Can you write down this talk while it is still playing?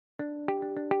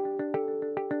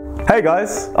Hey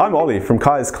guys, I'm Ollie from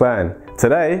Kai's Clan.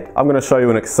 Today, I'm going to show you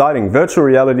an exciting virtual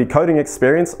reality coding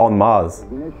experience on Mars.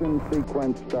 Ignition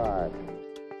sequence start.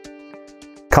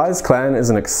 Kai's Clan is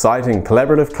an exciting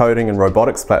collaborative coding and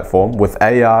robotics platform with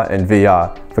AR and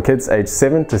VR for kids aged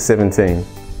 7 to 17.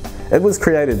 It was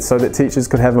created so that teachers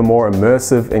could have a more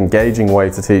immersive, engaging way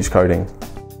to teach coding.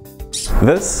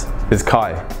 This is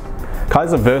Kai.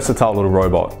 Kai's a versatile little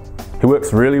robot. He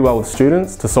works really well with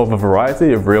students to solve a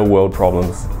variety of real-world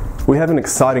problems. We have an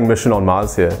exciting mission on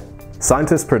Mars here.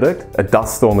 Scientists predict a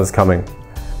dust storm is coming.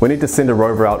 We need to send a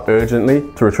rover out urgently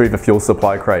to retrieve a fuel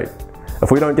supply crate.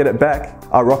 If we don't get it back,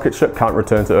 our rocket ship can't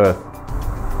return to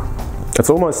Earth. It's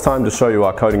almost time to show you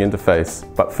our coding interface,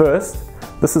 but first,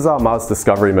 this is our Mars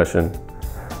Discovery mission.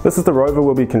 This is the rover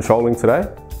we'll be controlling today.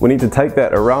 We need to take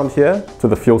that around here to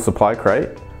the fuel supply crate,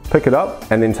 pick it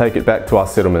up, and then take it back to our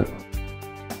settlement.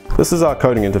 This is our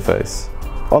coding interface.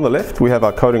 On the left, we have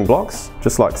our coding blocks,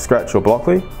 just like Scratch or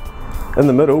Blockly. In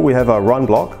the middle, we have our run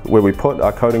block, where we put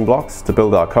our coding blocks to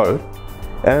build our code.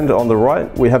 And on the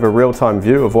right, we have a real-time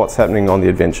view of what's happening on the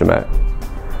adventure map.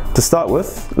 To start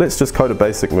with, let's just code a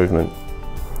basic movement.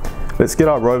 Let's get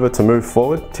our rover to move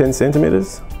forward 10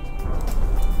 centimeters,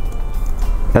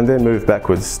 and then move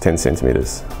backwards 10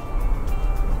 centimeters.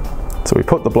 So we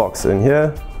put the blocks in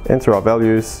here, enter our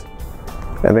values,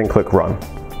 and then click Run.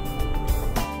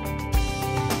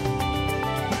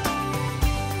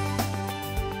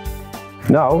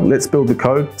 Now let's build the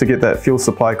code to get that fuel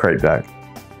supply crate back.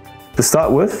 To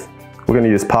start with, we're going to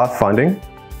use pathfinding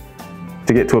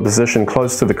to get to a position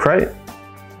close to the crate.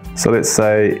 So let's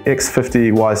say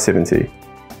X50, Y70.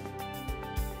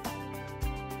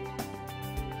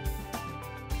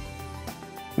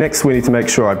 Next, we need to make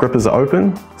sure our grippers are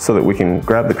open so that we can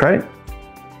grab the crate.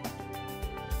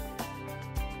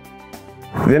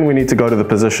 Then we need to go to the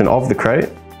position of the crate.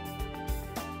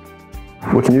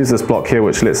 We can use this block here,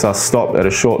 which lets us stop at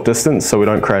a short distance so we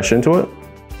don't crash into it.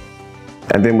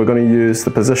 And then we're going to use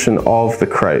the position of the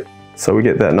crate. So we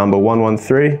get that number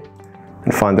 113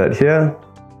 and find that here.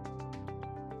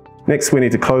 Next, we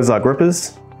need to close our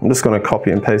grippers. I'm just going to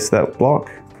copy and paste that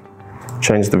block,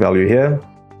 change the value here.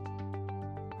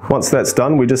 Once that's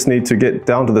done, we just need to get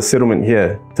down to the settlement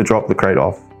here to drop the crate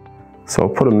off. So I'll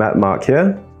put a map mark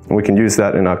here, and we can use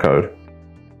that in our code.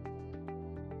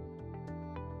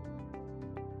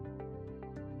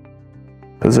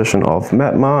 Position of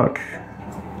map mark.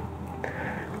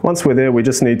 Once we're there, we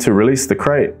just need to release the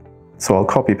crate. So I'll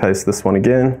copy paste this one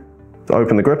again to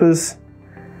open the grippers,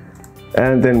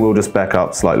 and then we'll just back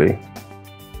up slightly.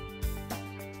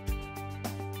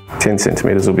 10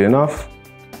 centimeters will be enough.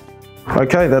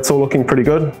 Okay, that's all looking pretty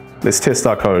good. Let's test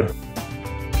our code.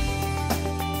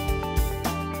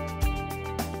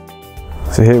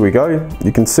 So here we go.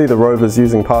 You can see the rover's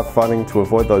using pathfinding to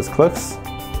avoid those cliffs,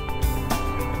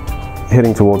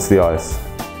 heading towards the ice.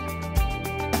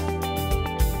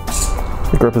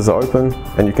 The grippers are open,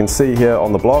 and you can see here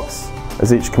on the blocks,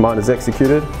 as each command is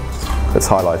executed, it's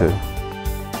highlighted.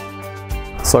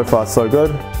 So far, so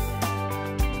good.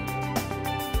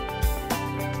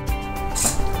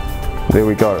 There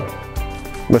we go.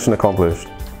 Mission accomplished.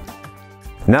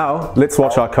 Now, let's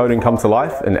watch our coding come to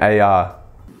life in AR.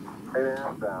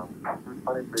 8.5 down,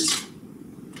 20 feet.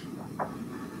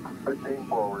 15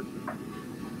 forward.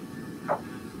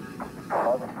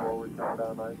 11 forward, coming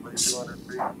down nicely, 200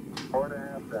 feet.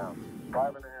 4.5 down,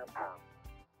 5.5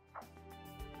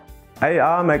 down.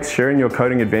 AR makes sharing your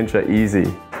coding adventure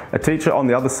easy. A teacher on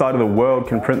the other side of the world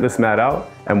can print this mat out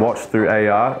and watch through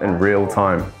AR in real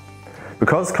time.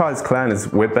 Because Kai's Clan is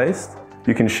web-based,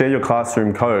 you can share your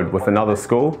classroom code with another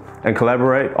school and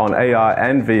collaborate on AR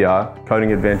and VR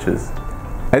coding adventures.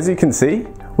 As you can see,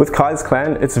 with Kai's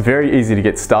Clan, it's very easy to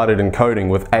get started in coding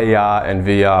with AR and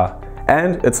VR,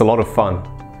 and it's a lot of fun.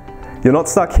 You're not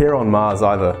stuck here on Mars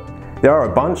either. There are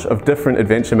a bunch of different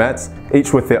adventure mats,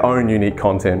 each with their own unique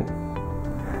content.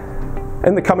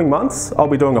 In the coming months, I'll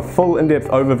be doing a full in-depth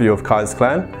overview of Kai's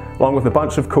Clan, along with a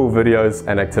bunch of cool videos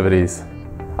and activities.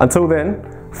 Until then,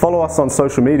 follow us on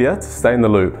social media to stay in the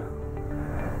loop.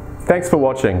 Thanks for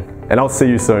watching, and I'll see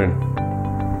you soon.